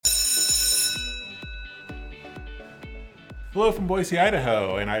Hello from Boise,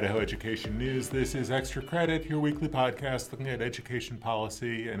 Idaho, and Idaho Education News. This is Extra Credit, your weekly podcast looking at education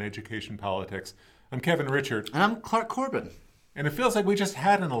policy and education politics. I'm Kevin Richert. And I'm Clark Corbin. And it feels like we just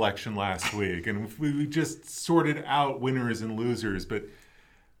had an election last week, and we just sorted out winners and losers, but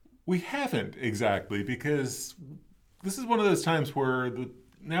we haven't exactly, because this is one of those times where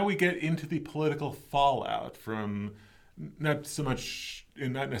now we get into the political fallout from not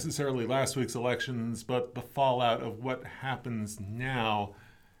necessarily last week's elections, but the fallout of what happens now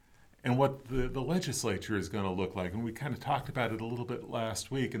and what the legislature is going to look like. And we kind of talked about it a little bit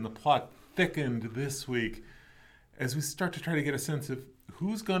last week, and the plot thickened this week as we start to try to get a sense of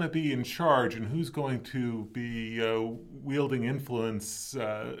who's going to be in charge and who's going to be wielding influence,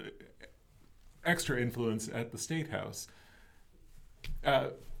 extra influence at the State House.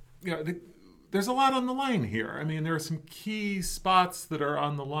 There's a lot on the line here. I mean, there are some key spots that are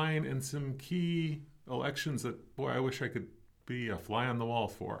on the line and some key elections that, boy, I wish I could be a fly on the wall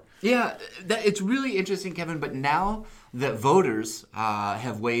for. Yeah, it's really interesting, Kevin, but now that voters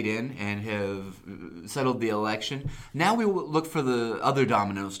have weighed in and have settled the election, now we will look for the other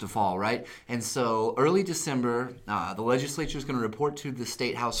dominoes to fall, right? And so early December, the legislature is going to report to the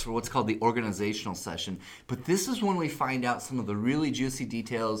State House for what's called the organizational session. But this is when we find out some of the really juicy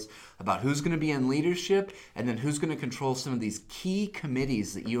details about who's going to be in leadership and then who's going to control some of these key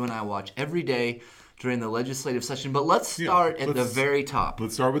committees that you and I watch every day during the legislative session. But let's start at the very top.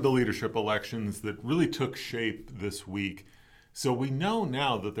 Let's start with the leadership elections that really took shape this week. So we know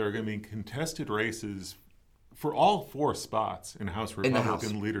now that there are going to be contested races for all four spots in House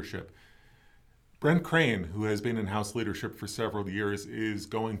Republican leadership. Brent Crane, who has been in House leadership for several years, is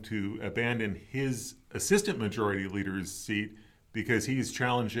going to abandon his assistant majority leader's seat because he's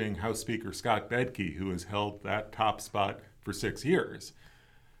challenging House Speaker Scott Bedke, who has held that top spot for 6 years.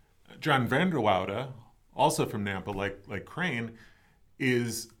 John Vanderwoude, also from Nampa, like Crane,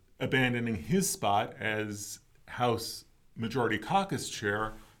 is abandoning his spot as House Majority Caucus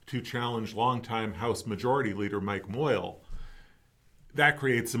Chair to challenge longtime House Majority Leader Mike Moyle. That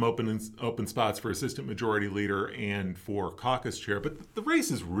creates some open spots for Assistant Majority Leader and for Caucus Chair. But the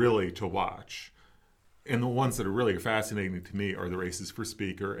races really to watch, and the ones that are really fascinating to me, are the races for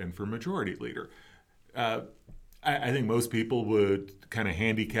Speaker and for Majority Leader. I think most people would kind of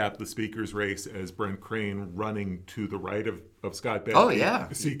handicap the Speaker's race as Brent Crane running to the right of Scott Bedke. Oh, yeah.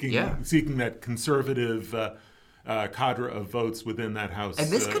 Seeking that conservative cadre of votes within that House. And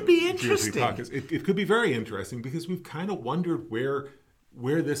this could be interesting. Caucus. It could be very interesting because we've kind of wondered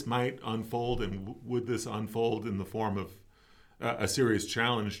where this might unfold, and would this unfold in the form of a serious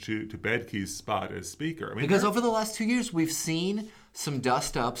challenge to Bedke's spot as Speaker. I mean, because over the last 2 years, we've seen some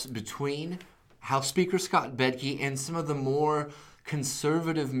dust-ups between House Speaker Scott Bedke and some of the more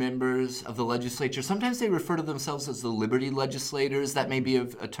conservative members of the legislature. Sometimes they refer to themselves as the Liberty legislators. That may be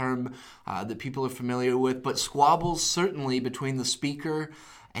a term that people are familiar with. But squabbles certainly between the Speaker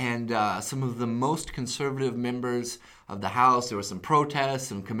and some of the most conservative members of the House. There were some protests,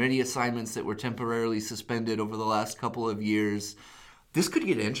 some committee assignments that were temporarily suspended over the last couple of years. This could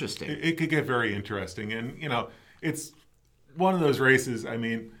get interesting. It could get very interesting. And, it's one of those races, I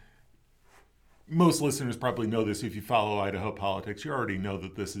mean, most listeners probably know this if you follow Idaho politics. You already know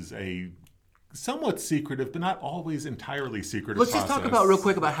that this is a somewhat secretive, but not always entirely secretive Let's process. just talk real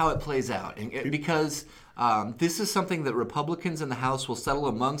quick about how it plays out. Because this is something that Republicans in the House will settle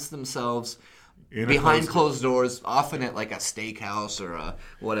amongst themselves behind closed doors, often at like a steakhouse or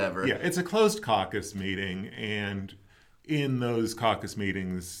whatever. Yeah, it's a closed caucus meeting, and in those caucus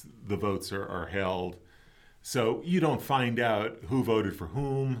meetings, the votes are held. So you don't find out who voted for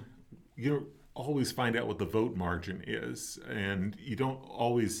whom. You always find out what the vote margin is, and you don't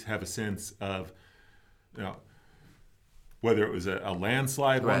always have a sense of whether it was a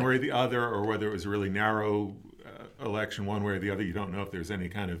landslide one way or the other, or whether it was a really narrow election one way or the other. You don't know if there's any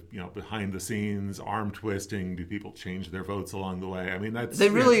kind of behind the scenes arm twisting. Do people change their votes along the way? I mean, they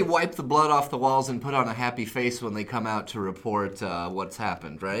really wipe the blood off the walls and put on a happy face when they come out to report what's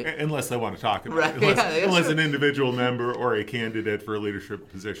happened, right? Unless they want to talk about it. Unless an individual member or a candidate for a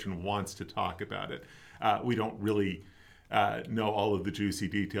leadership position wants to talk about it. We don't really know all of the juicy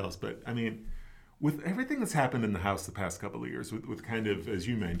details, but I mean, with everything that's happened in the House the past couple of years, with kind of, as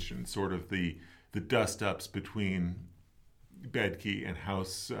you mentioned, sort of the dust-ups between Bedke and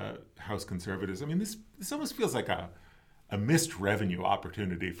House conservatives. I mean, this almost feels like a missed revenue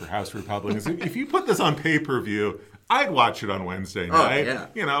opportunity for House Republicans. If you put this on pay-per-view, I'd watch it on Wednesday night. Oh,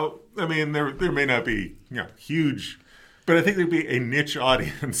 yeah. I mean, there may not be huge, but I think there'd be a niche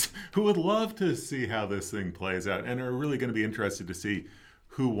audience who would love to see how this thing plays out and are really going to be interested to see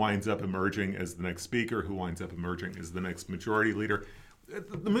who winds up emerging as the next speaker, who winds up emerging as the next majority leader.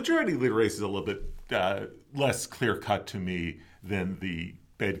 The majority leader race is a little bit less clear-cut to me than the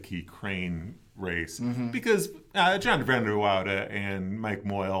Bedke-Crane race, because John Vander Woude and Mike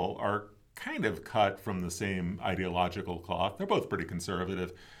Moyle are kind of cut from the same ideological cloth. They're both pretty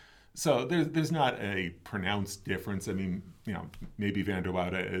conservative. So there's not a pronounced difference. I mean, maybe Vander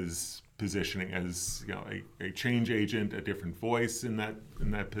Woude is positioning as a change agent, a different voice in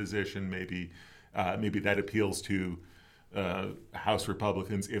that position. Maybe that appeals to House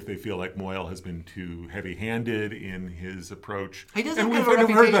Republicans if they feel like Moyle has been too heavy-handed in his approach. He doesn't and have we've a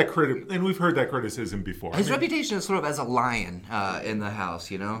reputation. we've heard that criticism before. His reputation is sort of as a lion in the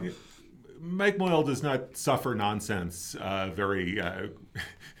House, Mike Moyle does not suffer nonsense very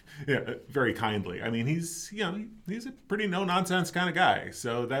kindly. I mean, he's a pretty no-nonsense kind of guy.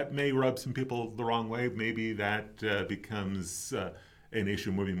 So that may rub some people the wrong way. Maybe that becomes an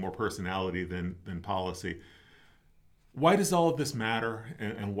issue moving more personality than policy. Why does all of this matter,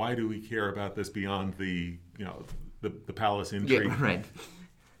 and why do we care about this beyond the palace intrigue? Yeah, right.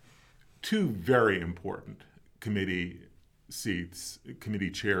 Two very important committee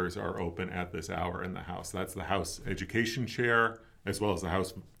chairs are open at this hour in the House. That's the House Education Chair, as well as the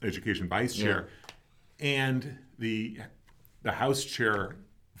House Education Vice Chair, and the House Chair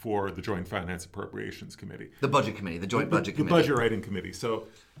for the Joint Finance Appropriations Committee. The Budget Committee, the Joint Budget Committee. The Budget Writing Committee. So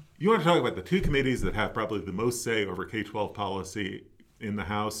you want to talk about the two committees that have probably the most say over K-12 policy in the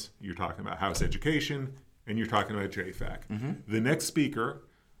House. You're talking about House Education, and you're talking about JFAC. The next speaker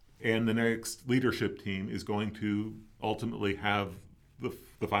and the next leadership team is going to ultimately have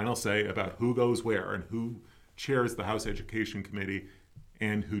the final say about who goes where and who chairs the House Education Committee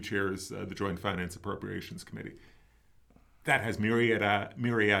and who chairs the Joint Finance Appropriations Committee. That has myriad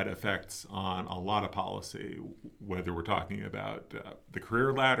effects on a lot of policy, whether we're talking about the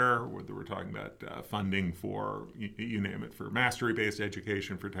career ladder, whether we're talking about funding for, you name it, for mastery-based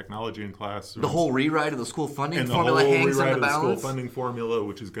education, for technology in class. The whole rewrite of the school funding formula hangs in the balance. And the whole rewrite of the school funding formula,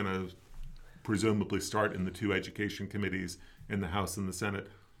 which is going to presumably start in the two education committees in the House and the Senate.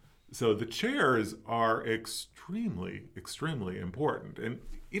 So the chairs are extremely, extremely important. And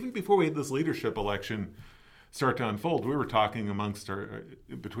even before we had this leadership election start to unfold, we were talking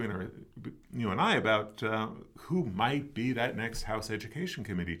between you and I about who might be that next House Education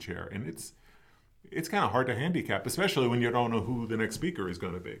Committee chair. And it's kind of hard to handicap, especially when you don't know who the next speaker is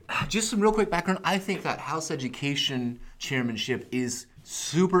going to be. Just some real quick background. I think that House Education chairmanship is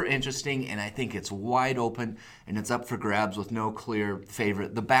super interesting, and I think it's wide open, and it's up for grabs with no clear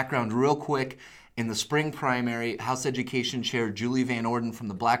favorite. The background real quick. In the spring primary, House Education Chair Julie Van Orden from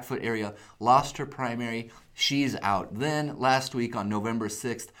the Blackfoot area lost her primary. She's out. Then, last week on November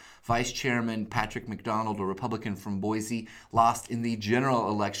 6th, Vice Chairman Patrick McDonald, a Republican from Boise, lost in the general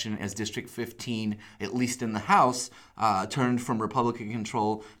election as District 15, at least in the House, turned from Republican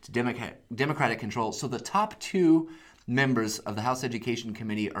control to Democratic control. So the top two members of the House Education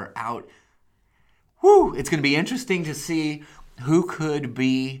Committee are out. Whew! It's going to be interesting to see who could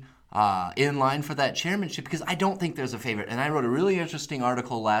be in line for that chairmanship, because I don't think there's a favorite. And I wrote a really interesting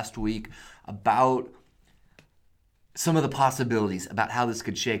article last week about some of the possibilities about how this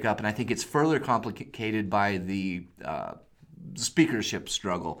could shake up, and I think it's further complicated by the speakership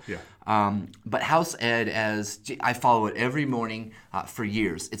struggle. But House Ed, as I follow it every morning for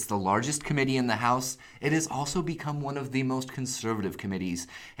years, it's the largest committee in the House. It has also become one of the most conservative committees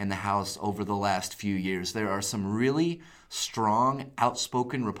in the House over the last few years. There are some really strong,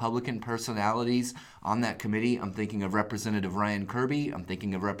 outspoken Republican personalities on that committee. I'm thinking of Representative Ryan Kirby. I'm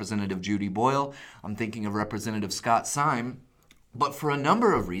thinking of Representative Judy Boyle. I'm thinking of Representative Scott Syme. But for a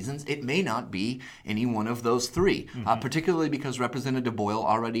number of reasons, it may not be any one of those three, particularly because Representative Boyle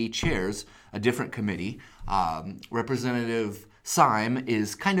already chairs a different committee. Representative Syme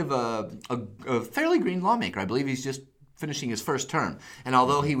is kind of a fairly green lawmaker. I believe he's just finishing his first term. And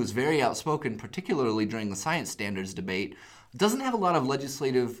although he was very outspoken, particularly during the science standards debate, doesn't have a lot of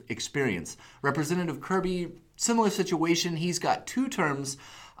legislative experience. Representative Kirby, similar situation. He's got 2 terms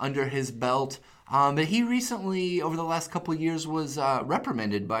under his belt. But he recently, over the last couple of years, was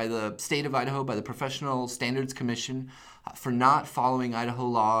reprimanded by the state of Idaho, by the Professional Standards Commission, for not following Idaho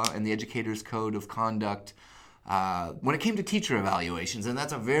law and the Educators Code of Conduct when it came to teacher evaluations. And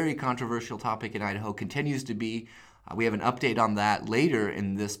that's a very controversial topic in Idaho, continues to be. We have an update on that later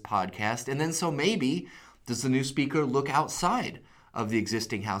in this podcast. And then so maybe does the new speaker look outside of the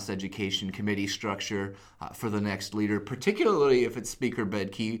existing House Education Committee structure for the next leader, particularly if it's Speaker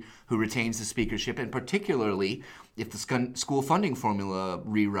Bedke who retains the speakership, and particularly if the school funding formula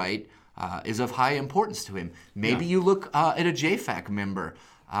rewrite is of high importance to him. Maybe you look at a JFAC member,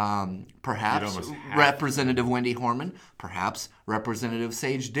 perhaps Representative Wendy Horman, perhaps Representative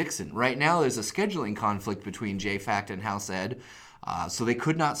Sage Dixon. Right now there's a scheduling conflict between JFAC and House Ed, so they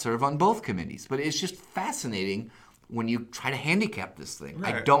could not serve on both committees. But it's just fascinating when you try to handicap this thing.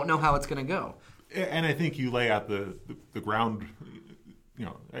 Right. I don't know how it's going to go. And I think you lay out the ground.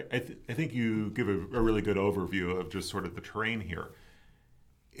 I think you give a really good overview of just sort of the terrain here.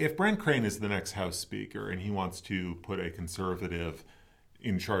 If Brent Crane is the next House Speaker and he wants to put a conservative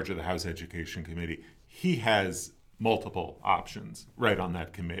in charge of the House Education Committee, he has multiple options right on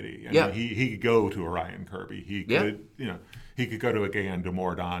that committee. I mean, he could go to a Ryan Kirby. He could, he could go to a Gayan de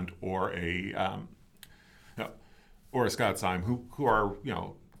Mordaunt or a Scott Syme, who are,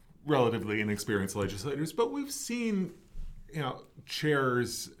 relatively inexperienced legislators. But we've seen,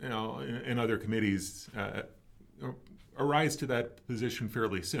 chairs, in other committees arise to that position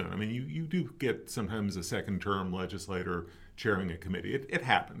fairly soon. I mean, you do get sometimes a second-term legislator chairing a committee. It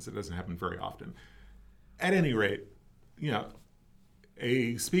happens. It doesn't happen very often. At any rate,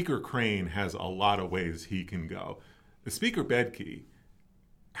 a Speaker Crane has a lot of ways he can go. The Speaker Bedke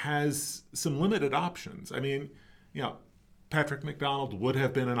has some limited options. I mean, Patrick McDonald would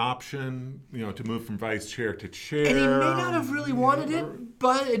have been an option, to move from vice chair to chair. And he may not have really wanted it,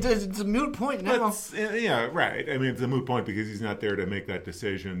 but it's a moot point now. Yeah, right. I mean, it's a moot point because he's not there to make that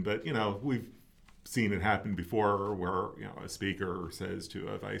decision. But, we've seen it happen before where, a speaker says to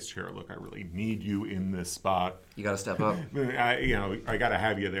a vice chair, look, I really need you in this spot. You got to step up. I got to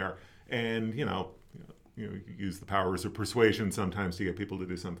have you there. And, you use the powers of persuasion sometimes to get people to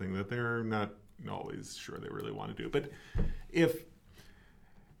do something that they're not always sure they really want to do. But if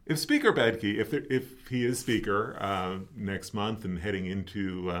Speaker Bedke, if he is Speaker next month and heading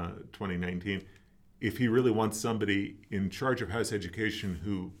into 2019, if he really wants somebody in charge of House Education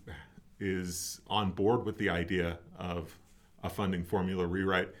who is on board with the idea of a funding formula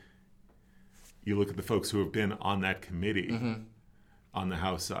rewrite, you look at the folks who have been on that committee on the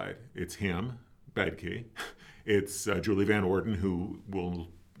House side. It's him, Bedke. It's Julie Van Orden, who will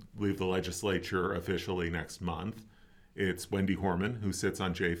leave the legislature officially next month. It's Wendy Horman, who sits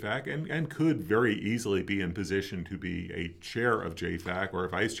on JFAC and could very easily be in position to be a chair of JFAC or a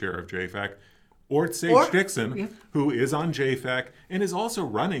vice chair of JFAC. Or it's Sage Dixon, who is on JFAC and is also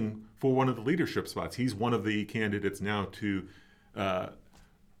running for one of the leadership spots. He's one of the candidates now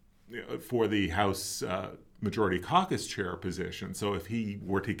for the House Majority Caucus chair position. So if he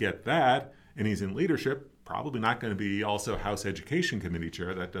were to get that and he's in leadership, probably not going to be also House Education Committee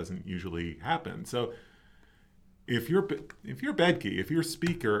chair. That doesn't usually happen. So if you're Bedke, if you're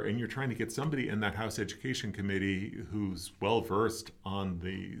Speaker and you're trying to get somebody in that House Education Committee who's well versed on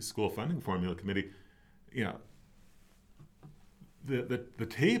the school funding formula committee, the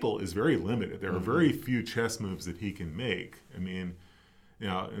table is very limited. There are very few chess moves that he can make. I mean,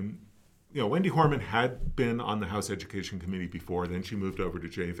 Wendy Horman had been on the House Education Committee before. Then she moved over to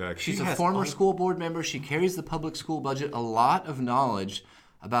JFAC. She's a former school board member. She carries the public school budget, a lot of knowledge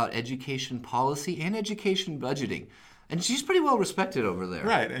about education policy and education budgeting. And she's pretty well respected over there.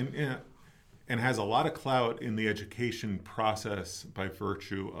 Right, and has a lot of clout in the education process by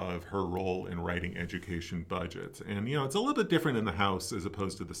virtue of her role in writing education budgets. And, it's a little bit different in the House as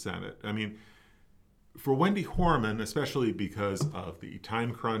opposed to the Senate. I mean, for Wendy Horman, especially because of the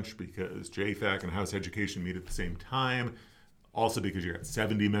time crunch, because JFAC and House Education meet at the same time, also because you got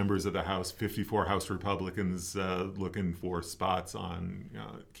 70 members of the House, 54 House Republicans looking for spots on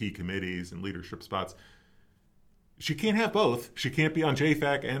key committees and leadership spots, she can't have both. She can't be on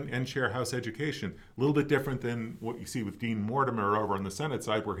JFAC and chair House Education. A little bit different than what you see with Dean Mortimer over on the Senate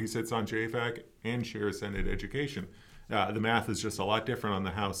side, where he sits on JFAC and chairs Senate Education. The math is just a lot different on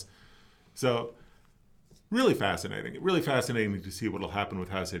the House. So really fascinating to see what will happen with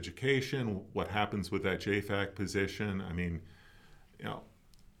House Education, what happens with that JFAC position. I mean,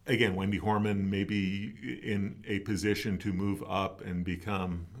 again, Wendy Horman may be in a position to move up and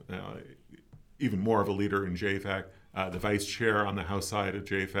become even more of a leader in JFAC. The vice chair on the House side of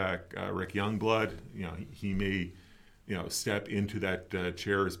JFAC, Rick Youngblood, he may, step into that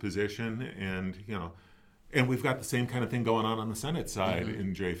chair's position, and we've got the same kind of thing going on the Senate side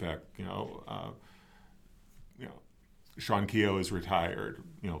in JFAC. Sean Keogh is retired,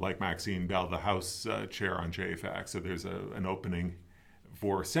 like Maxine Bell, the House chair on JFAC. So there's an opening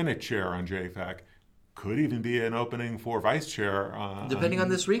for Senate chair on JFAC. Could even be an opening for vice chair. Depending on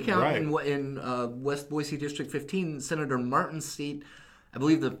this recount, right. in West Boise District 15, Senator Martin's seat, I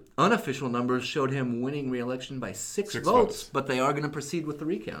believe the unofficial numbers showed him winning re-election by six votes, but they are going to proceed with the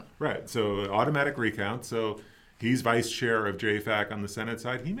recount. Right, so automatic recount. So He's vice chair of JFAC on the Senate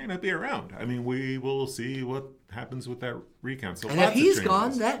side. He may not be around. I mean, we will see what happens with that recount. So and if he's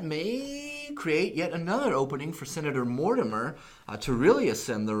gone, that may create yet another opening for Senator Mortimer to really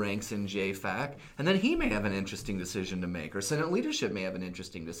ascend the ranks in JFAC. And then he may have an interesting decision to make, or Senate leadership may have an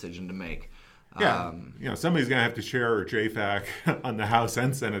interesting decision to make. Yeah, somebody's going to have to chair JFAC on the House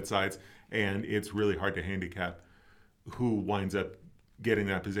and Senate sides, and it's really hard to handicap who winds up getting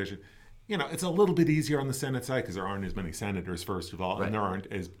that position. It's a little bit easier on the Senate side because there aren't as many senators, first of all, right. and there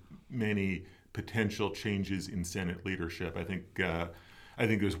aren't as many potential changes in Senate leadership. I think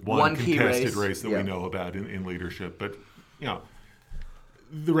there's one contested race that we know about in leadership, but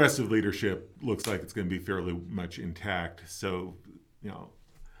the rest of leadership looks like it's going to be fairly much intact. So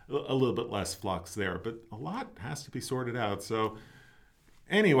a little bit less flux there, but a lot has to be sorted out. So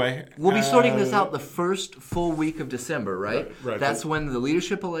anyway, we'll be sorting this out the first full week of December, right? Right. That's when the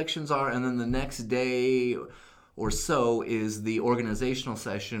leadership elections are, and then the next day or so is the organizational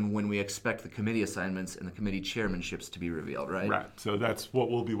session when we expect the committee assignments and the committee chairmanships to be revealed, right? Right. So that's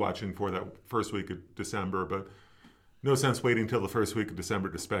what we'll be watching for that first week of December, but no sense waiting till the first week of December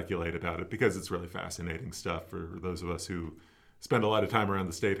to speculate about it because it's really fascinating stuff for those of us who spend a lot of time around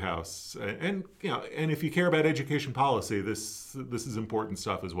the State House. And if you care about education policy, this is important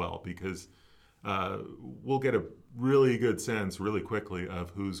stuff as well because we'll get a really good sense really quickly of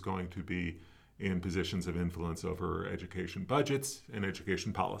who's going to be in positions of influence over education budgets and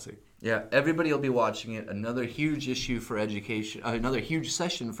education policy. Yeah, everybody will be watching it. Another huge issue for education, another huge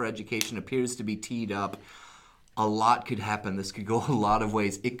session for education appears to be teed up. A lot could happen. This could go a lot of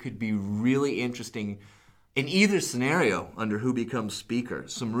ways. It could be really interesting in either scenario under who becomes speaker.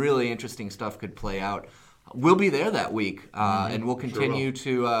 Some really interesting stuff could play out. We'll be there that week, and we'll continue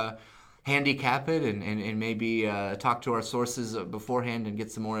to handicap it and maybe talk to our sources beforehand and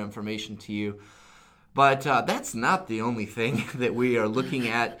get some more information to you. But that's not the only thing that we are looking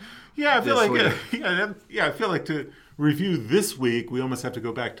at. I feel like to review this week, we almost have to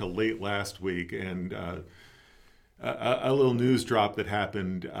go back to late last week and a little news drop that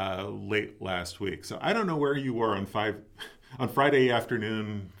happened late last week. So I don't know where you were on Friday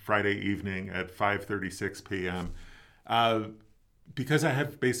afternoon, Friday evening at 5:36 p.m. Because I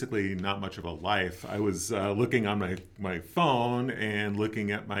have basically not much of a life, I was looking on my phone and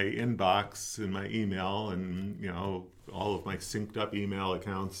looking at my inbox and my email and, all of my synced up email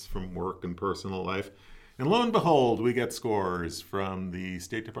accounts from work and personal life. And lo and behold, we get scores from the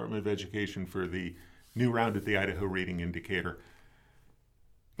State Department of Education for the new round at the Idaho Reading Indicator.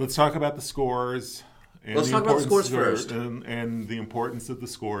 Let's talk about the scores. Let's talk about the scores first. And the importance of the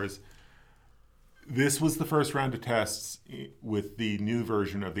scores. This was the first round of tests with the new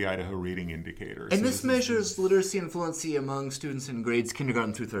version of the Idaho Reading Indicator. And this measures literacy and fluency among students in grades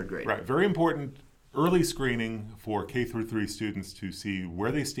kindergarten through third grade. Right. Very important early screening for K through 3 students to see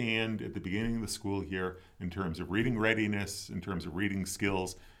where they stand at the beginning of the school year in terms of reading readiness, in terms of reading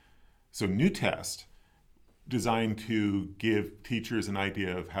skills. So new test designed to give teachers an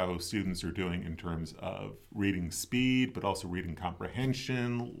idea of how students are doing in terms of reading speed, but also reading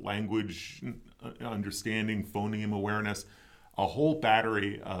comprehension, language understanding, phoneme awareness, a whole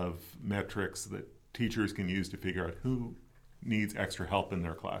battery of metrics that teachers can use to figure out who needs extra help in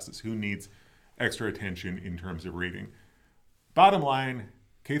their classes, who needs extra attention in terms of reading. Bottom line,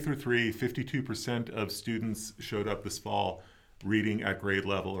 K through 3, 52% of students showed up this fall reading at grade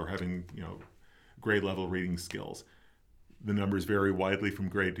level or having, grade level reading skills. The numbers vary widely from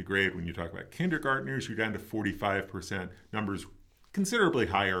grade to grade. When you talk about kindergartners, you're down to 45%. Numbers considerably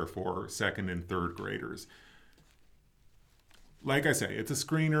higher for second and third graders. Like I say, it's a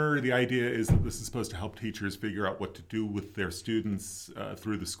screener. The idea is that this is supposed to help teachers figure out what to do with their students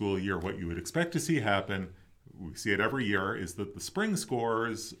through the school year. What you would expect to see happen, we see it every year, is that the spring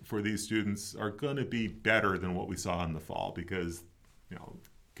scores for these students are going to be better than what we saw in the fall because,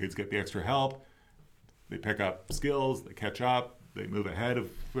 kids get the extra help, they pick up skills, they catch up, they move ahead of,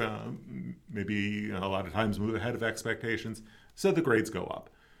 maybe a lot of times move ahead of expectations, so the grades go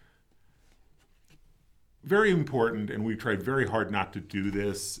up. Very important, and we tried very hard not to do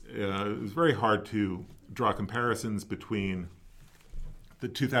this. It was very hard to draw comparisons between the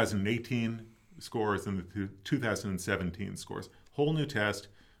 2018 scores and the 2017 scores. Whole new test,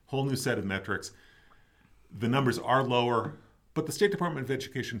 whole new set of metrics. The numbers are lower, but the State Department of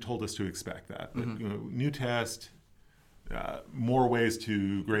Education told us to expect that. Mm-hmm. New test, more ways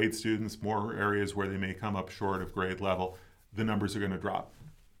to grade students, more areas where they may come up short of grade level, the numbers are going to drop.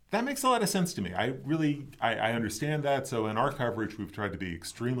 That makes a lot of sense to me. I understand that. So in our coverage, we've tried to be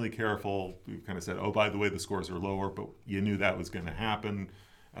extremely careful. We've kind of said, oh, by the way, the scores are lower, but you knew that was going to happen.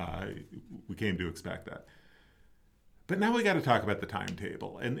 We came to expect that. But now we got to talk about the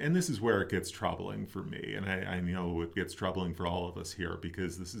timetable. And this is where it gets troubling for me. And I know it gets troubling for all of us here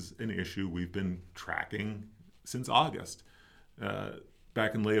because this is an issue we've been tracking since August.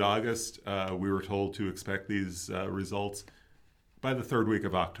 Back in late August, we were told to expect these results by the third week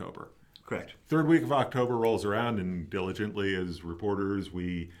of October. Correct. Third week of October rolls around, and diligently as reporters,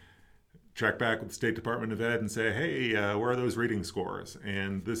 we check back with the State Department of Ed and say, hey, where are those reading scores?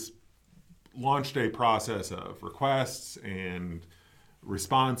 And this launched a process of requests and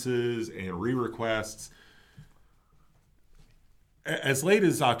responses and re-requests. As late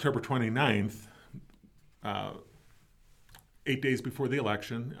as October 29th, 8 days before the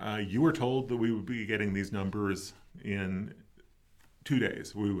election, you were told that we would be getting these numbers in 2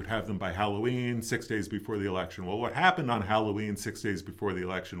 days. We would have them by Halloween, 6 days before the election. Well, what happened on Halloween, 6 days before the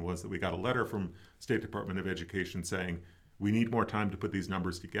election, was that we got a letter from State Department of Education saying, we need more time to put these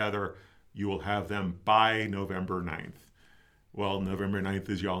numbers together. You will have them by November 9th. Well, November 9th,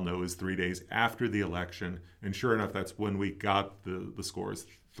 as you all know, is 3 days after the election. And sure enough, that's when we got the scores.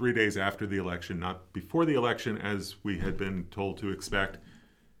 3 days after the election, not before the election, as we had been told to expect.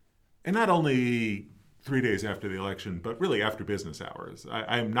 And not only 3 days after the election, but really after business hours.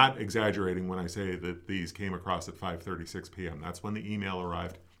 I'm not exaggerating when I say that these came across at 5:36 p.m. That's when the email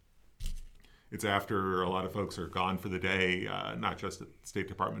arrived. It's after a lot of folks are gone for the day, not just at the State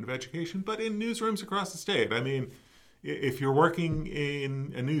Department of Education, but in newsrooms across the state. I mean, if you're working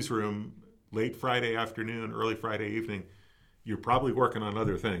in a newsroom late Friday afternoon, early Friday evening, you're probably working on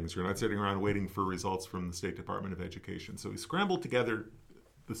other things. You're not sitting around waiting for results from the State Department of Education. So we scrambled together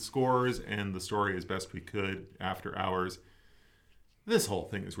the scores and the story as best we could after hours. This whole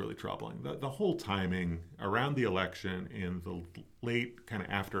thing is really troubling. The whole timing around the election and the late kind of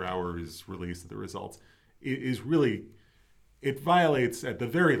after hours release of the results is really, it violates, at the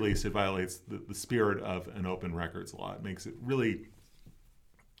very least, it violates the spirit of an open records law. It makes it really,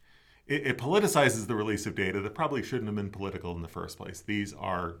 it politicizes the release of data that probably shouldn't have been political in the first place. These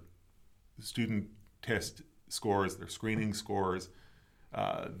are student test scores, they're screening scores,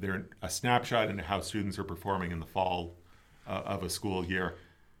 they're a snapshot into how students are performing in the fall of a school year.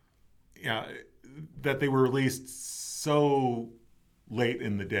 That they were released so late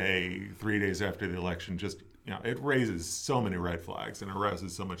in the day, 3 days after the election, just, it raises so many red flags and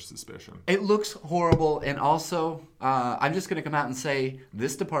arouses so much suspicion. It looks horrible, and also, I'm just going to come out and say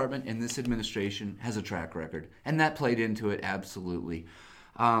this department and this administration has a track record, and that played into it absolutely.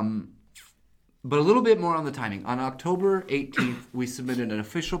 But a little bit more on the timing. On October 18th, we submitted an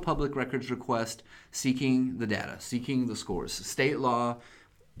official public records request seeking the data, seeking the scores. State law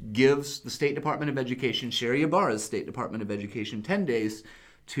gives the State Department of Education, Sherry Ibarra's State Department of Education, 10 days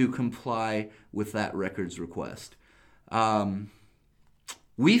to comply with that records request.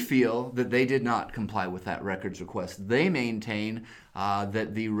 We feel that they did not comply with that records request. They maintain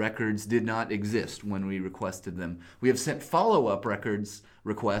that the records did not exist when we requested them. We have sent follow-up records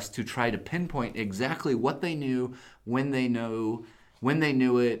requests to try to pinpoint exactly what they knew, when they knew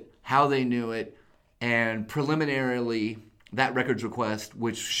it, how they knew it, and preliminarily that records request,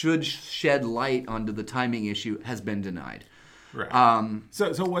 which should shed light onto the timing issue, has been denied. Right.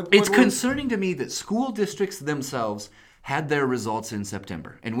 It's concerning to me that school districts themselves had their results in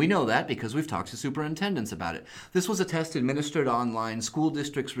September. And we know that because we've talked to superintendents about it. This was a test administered online. School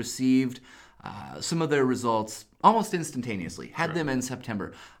districts received some of their results almost instantaneously, had them in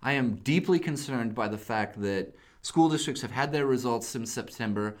September. I am deeply concerned by the fact that school districts have had their results since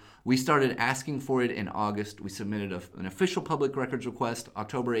September. We started asking for it in August. We submitted an official public records request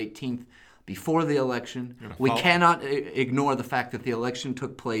October 18th before the election. We cannot ignore the fact that the election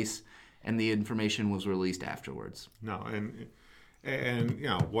took place and the information was released afterwards. No,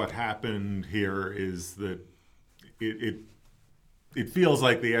 and what happened here is that it feels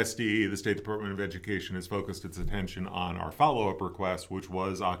like the SDE, the State Department of Education, has focused its attention on our follow-up request, which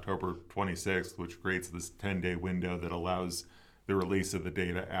was October 26th, which creates this 10-day window that allows the release of the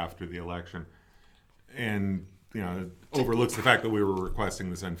data after the election, and overlooks the fact that we were requesting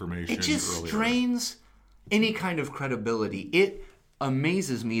this information. It just earlier. strains any kind of credibility. It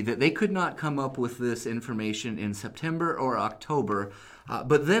amazes me that they could not come up with this information in September or October,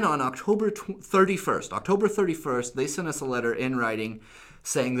 but then on October 31st, they sent us a letter in writing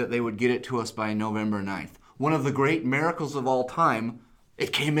saying that they would get it to us by November 9th. One of the great miracles of all time,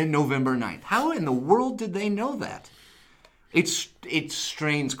 it came in November 9th. How in the world did they know that? It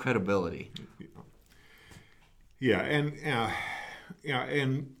strains credibility. Yeah, and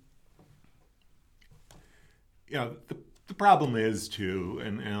the problem is too,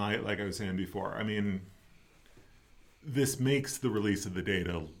 and like I was saying before, I mean, this makes the release of the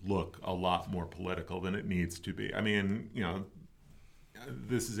data look a lot more political than it needs to be. I mean,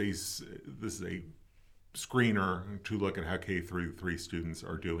 this is a screener to look at how K-3 students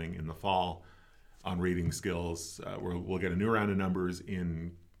are doing in the fall on reading skills. We'll get a new round of numbers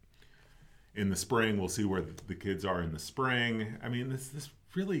in the spring. We'll see where the kids are in the spring. I mean,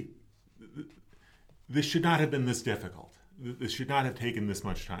 this should not have been this difficult. This should not have taken this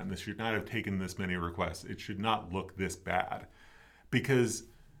much time. This should not have taken this many requests. It should not look this bad, because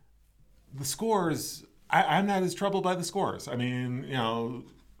the scores, I'm not as troubled by the scores. I mean,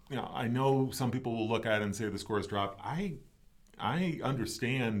 I know some people will look at it and say the scores dropped. I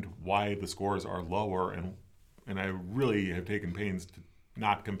understand why the scores are lower, and I really have taken pains to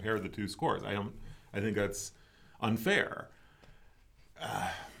not compare the two scores. I think that's unfair.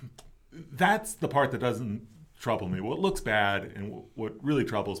 That's the part that doesn't trouble me. What looks bad and what really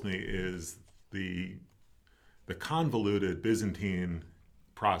troubles me is the convoluted Byzantine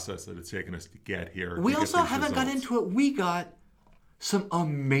process that it's taken us to get here. We also haven't got into it. We got some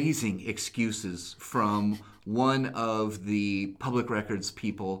amazing excuses from one of the public records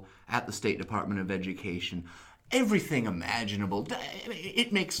people at the State Department of Education. Everything imaginable.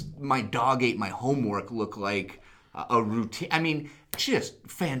 It makes my dog ate my homework look like a routine. I mean, just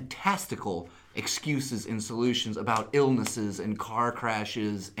fantastical excuses and solutions about illnesses and car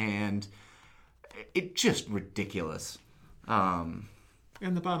crashes, and it's just ridiculous.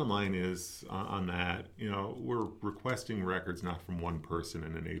 And the bottom line is on that, we're requesting records not from one person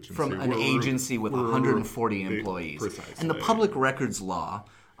in an agency. From an agency with 140 employees. Precisely. And the public records law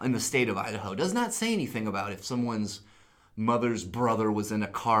in the state of Idaho does not say anything about if someone's mother's brother was in a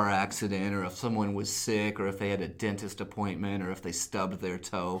car accident, or if someone was sick, or if they had a dentist appointment, or if they stubbed their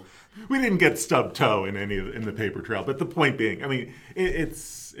toe. We didn't get stubbed toe in the paper trail, but the point being, I mean,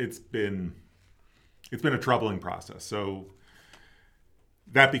 it's been a troubling process. So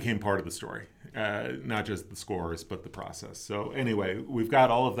that became part of the story, not just the scores, but the process. So anyway, we've got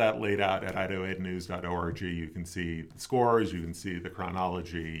all of that laid out at idahoednews.org. You can see the scores, you can see the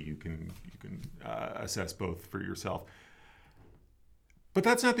chronology, you can assess both for yourself. But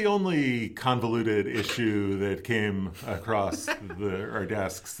that's not the only convoluted issue that came across our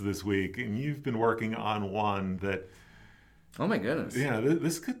desks this week. And you've been working on one that... Oh, my goodness. Yeah, I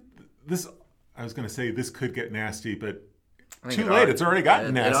was going to say this could get nasty, but too late. It's already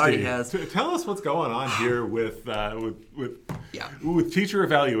gotten nasty. It already has. Tell us what's going on here with teacher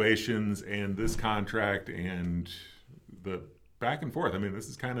evaluations and this contract and the back and forth. I mean, this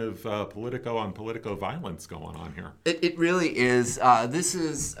is kind of politico on politico violence going on here. It really is. This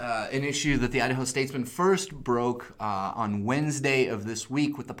is an issue that the Idaho Statesman first broke on Wednesday of this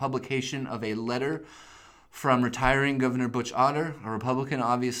week with the publication of a letter from retiring Governor Butch Otter, a Republican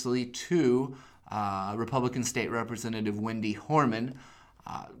obviously, to Republican State Representative Wendy Horman.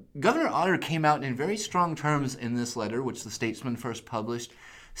 Governor Otter came out in very strong terms in this letter, which the Statesman first published,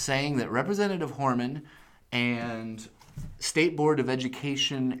 saying that Representative Horman and State Board of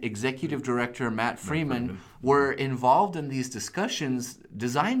Education Executive Director Matt Freeman were involved in these discussions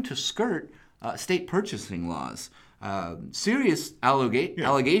designed to skirt state purchasing laws. Serious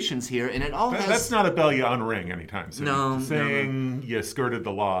allegations here, and it all has... That's not a bell you unring anytime soon. No. Saying you skirted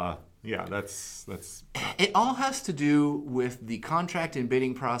the law, yeah, that's... It all has to do with the contract and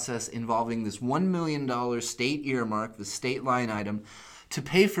bidding process involving this $1 million state earmark, the state line item, to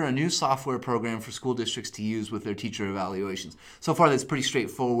pay for a new software program for school districts to use with their teacher evaluations. So far, that's pretty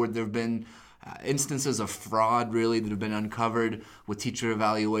straightforward. There have been instances of fraud, really, that have been uncovered with teacher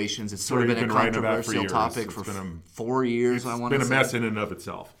evaluations. It's sort of been a controversial topic for 4 years, I want to say. It's been a mess in and of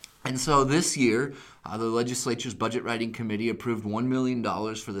itself. And so this year, the legislature's budget writing committee approved $1 million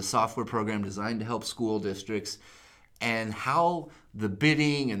for the software program designed to help school districts. And how the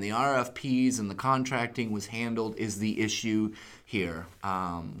bidding and the RFPs and the contracting was handled is the issue here.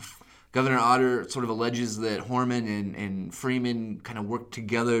 Governor Otter sort of alleges that Horman and Freeman kind of worked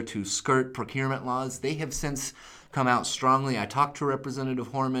together to skirt procurement laws. They have since come out strongly. I talked to Representative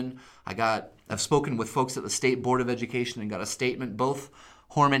Horman. I've spoken with folks at the State Board of Education and got a statement. Both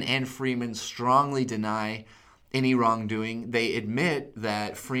Horman and Freeman strongly deny any wrongdoing. They admit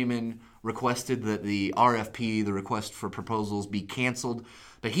that Freeman requested that the RFP, the request for proposals, be canceled.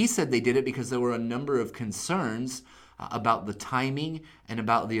 But he said they did it because there were a number of concerns about the timing and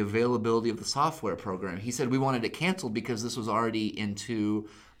about the availability of the software program. He said we wanted it canceled because this was already into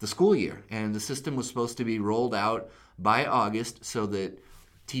the school year, and the system was supposed to be rolled out by August so that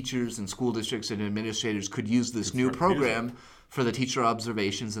teachers and school districts and administrators could use this new program for the teacher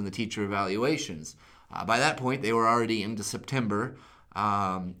observations and the teacher evaluations. By that point, they were already into September.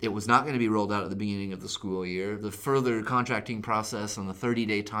 It was not going to be rolled out at the beginning of the school year. The further contracting process and the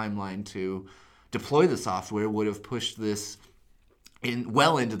 30-day timeline to deploy the software would have pushed this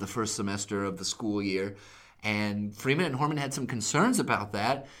well into the first semester of the school year. And Freeman and Horman had some concerns about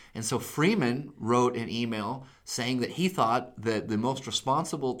that. And so Freeman wrote an email saying that he thought that the most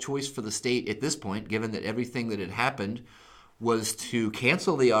responsible choice for the state at this point, given that everything that had happened, was to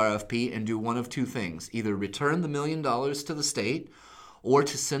cancel the RFP and do one of two things: either return the $1 million to the state or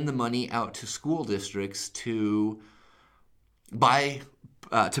to send the money out to school districts to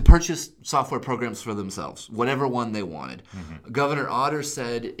purchase software programs for themselves, whatever one they wanted. Mm-hmm. Governor Otter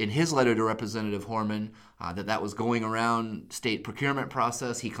said in his letter to Representative Horman that was going around state procurement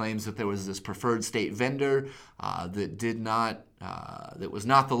process. He claims that there was this preferred state vendor that was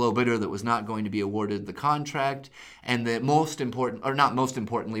not the low bidder, that was not going to be awarded the contract, and that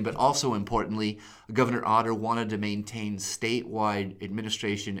also importantly, Governor Otter wanted to maintain statewide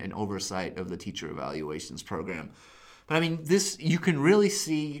administration and oversight of the teacher evaluations program. But I mean, this, you can really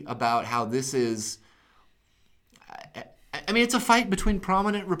see about how this is, I mean, it's a fight between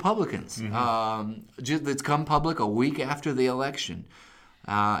prominent Republicans. Mm-hmm. That's come public a week after the election.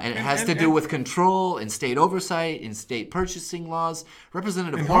 And it has to do with control and state oversight and state purchasing laws.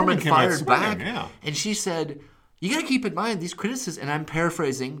 Representative Horman fired back, and she said, you got to keep in mind these criticisms, and I'm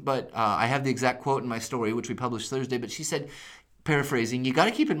paraphrasing, but I have the exact quote in my story, which we published Thursday, but she said, paraphrasing, you got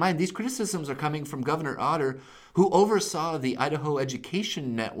to keep in mind these criticisms are coming from Governor Otter, who oversaw the Idaho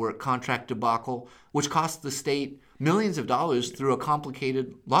Education Network contract debacle, which cost the state millions of dollars through a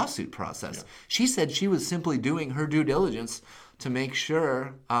complicated lawsuit process. Yeah. She said she was simply doing her due diligence to make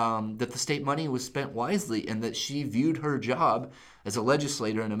sure that the state money was spent wisely, and that she viewed her job as a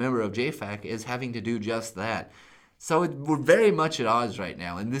legislator and a member of JFAC as having to do just that. So we're very much at odds right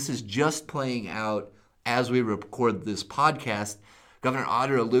now, and this is just playing out as we record this podcast. Governor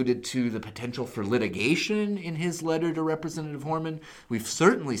Otter alluded to the potential for litigation in his letter to Representative Horman. We've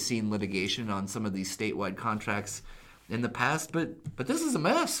certainly seen litigation on some of these statewide contracts in the past, but this is a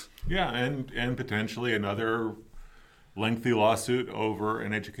mess. Yeah, and potentially another lengthy lawsuit over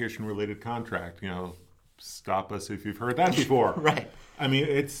an education-related contract. Stop us if you've heard that before. Right. I mean,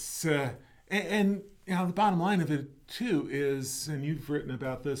 it's and the bottom line of it too is, and you've written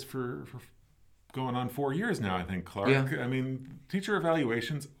about this for going on 4 years now, I think, Clark. Yeah. I mean, teacher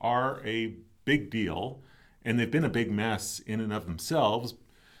evaluations are a big deal, and they've been a big mess in and of themselves.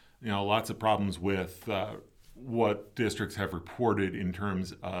 Lots of problems with what districts have reported in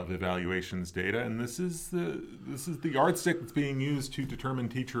terms of evaluations data, and this is the yardstick that's being used to determine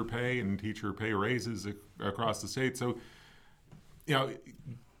teacher pay and teacher pay raises across the state. So,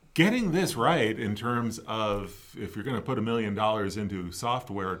 getting this right in terms of, if you're going to put $1 million into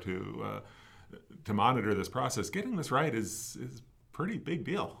software to monitor this process, getting this right is a pretty big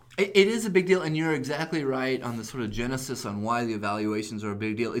deal. It is a big deal, and you're exactly right on the sort of genesis on why the evaluations are a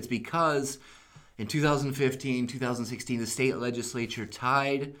big deal. It's because in 2015, 2016, the state legislature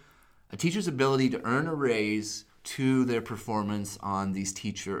tied a teacher's ability to earn a raise to their performance on these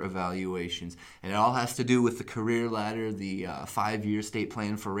teacher evaluations. And it all has to do with the career ladder, the 5-year state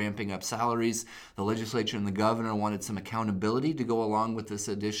plan for ramping up salaries. The legislature and the governor wanted some accountability to go along with this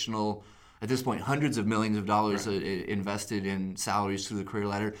additional, at this point, hundreds of millions of dollars invested in salaries through the career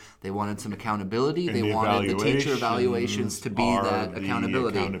ladder. They wanted some accountability. And they wanted the teacher evaluations to be that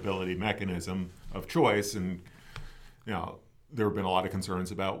accountability. The accountability mechanism of choice. And, there have been a lot of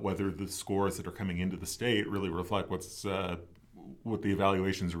concerns about whether the scores that are coming into the state really reflect what the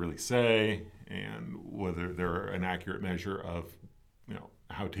evaluations really say, and whether they're an accurate measure of,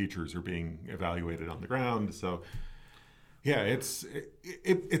 how teachers are being evaluated on the ground. So, yeah, it's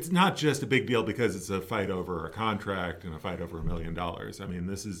not just a big deal because it's a fight over a contract and a fight over $1 million. I mean,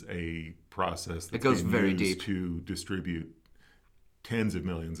 this is a process that goes very deep to distribute tens of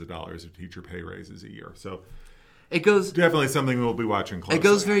millions of dollars of teacher pay raises a year. So it goes definitely something we'll be watching closely. It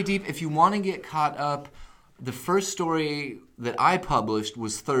goes very deep. If you want to get caught up, the first story that I published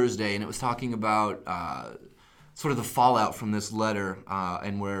was Thursday, and it was talking about sort of the fallout from this letter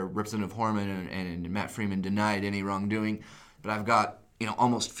and where Representative Horman and Matt Freeman denied any wrongdoing. But I've got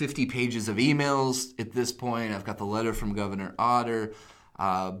almost 50 pages of emails at this point. I've got the letter from Governor Otter.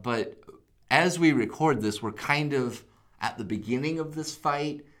 But as we record this, we're kind of at the beginning of this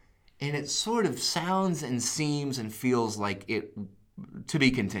fight, and it sort of sounds and seems and feels like it to be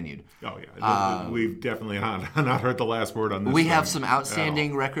continued. Oh, yeah. We've definitely not heard the last word on this. We have some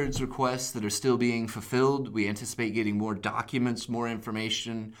outstanding records requests that are still being fulfilled. We anticipate getting more documents, more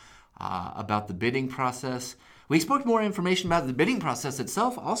information about the bidding process. We expect more information about the bidding process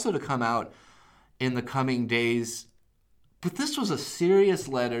itself also to come out in the coming days, But this was a serious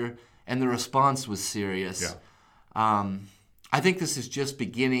letter, and the response was serious. Yeah. I think this is just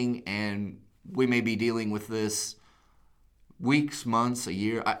beginning, and we may be dealing with this weeks, months, a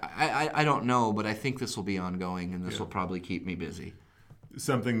year. I don't know, but I think this will be ongoing, and this will probably keep me busy.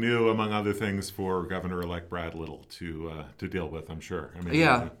 Something new, among other things, for Governor-elect Brad Little to deal with, I'm sure. I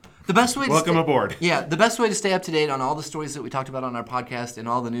mean, the best way. Welcome aboard. Yeah, the best way to stay up to date on all the stories that we talked about on our podcast and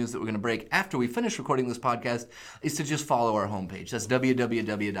all the news that we're going to break after we finish recording this podcast is to just follow our homepage. That's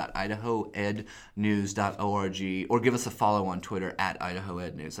www.idahoednews.org, or give us a follow on Twitter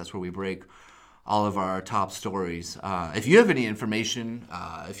 @IdahoEdNews. That's where we break all of our top stories. If you have any information,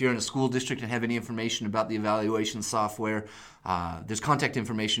 if you're in a school district and have any information about the evaluation software, there's contact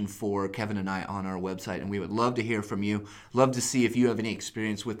information for Kevin and I on our website, and we would love to hear from you. Love to see if you have any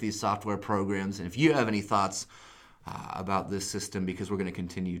experience with these software programs, and if you have any thoughts about this system, because we're going to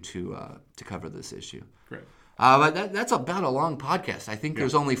continue to cover this issue. Great. But that's about a long podcast. I think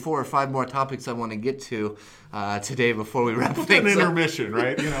there's only 4 or 5 more topics I want to get to today before we wrap things up. An intermission,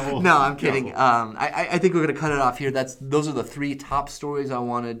 right? No, I'm kidding. I think we're going to cut it off here. Those are the 3 top stories I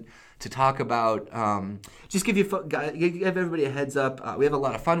wanted to talk about. Just give everybody a heads up. We have a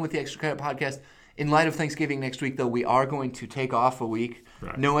lot of fun with the Extra Credit Podcast. In light of Thanksgiving next week, though, we are going to take off a week.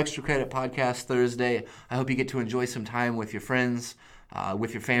 Right. No Extra Credit Podcast Thursday. I hope you get to enjoy some time with your friends,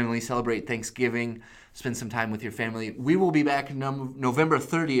 with your family, celebrate Thanksgiving, spend some time with your family. We will be back November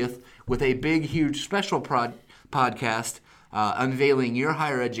 30th with a big, huge special podcast unveiling your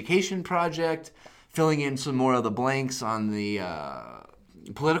higher education project, filling in some more of the blanks on the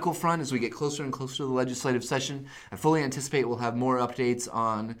political front as we get closer and closer to the legislative session. I fully anticipate we'll have more updates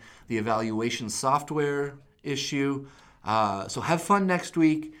on the evaluation software issue. So have fun next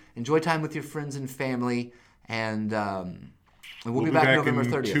week. Enjoy time with your friends and family. And we'll be back November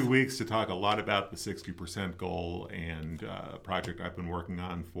 30th. In 2 weeks to talk a lot about the 60% goal and a project I've been working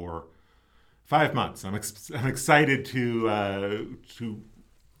on for 5 months. I'm excited to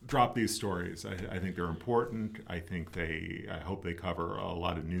drop these stories. I think they're important. I hope they cover a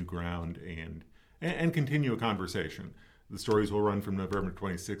lot of new ground and continue a conversation. The stories will run from November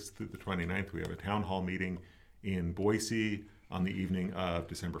 26th through the 29th. We have a town hall meeting in Boise on the evening of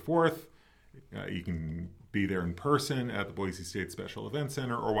December 4th. You can be there in person at the Boise State Special Events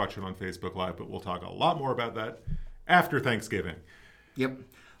Center or watch it on Facebook Live, but we'll talk a lot more about that after Thanksgiving. Yep.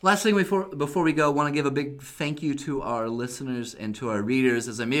 Last thing before we go, I want to give a big thank you to our listeners and to our readers.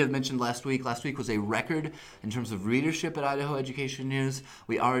 As I may have mentioned last week was a record in terms of readership at Idaho Education News.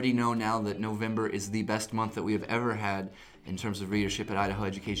 We already know now that November is the best month that we have ever had in terms of readership at Idaho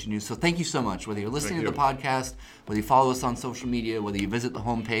Education News. So thank you so much. Whether you're listening to the podcast, whether you follow us on social media, whether you visit the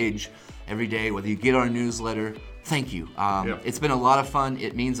homepage every day, whether you get our newsletter, thank you. It's been a lot of fun.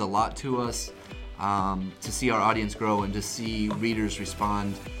 It means a lot to us. To see our audience grow and to see readers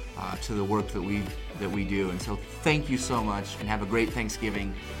respond to the work that we do. And so thank you so much and have a great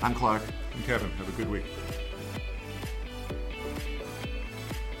Thanksgiving. I'm Clark. I'm Kevin. Have a good week.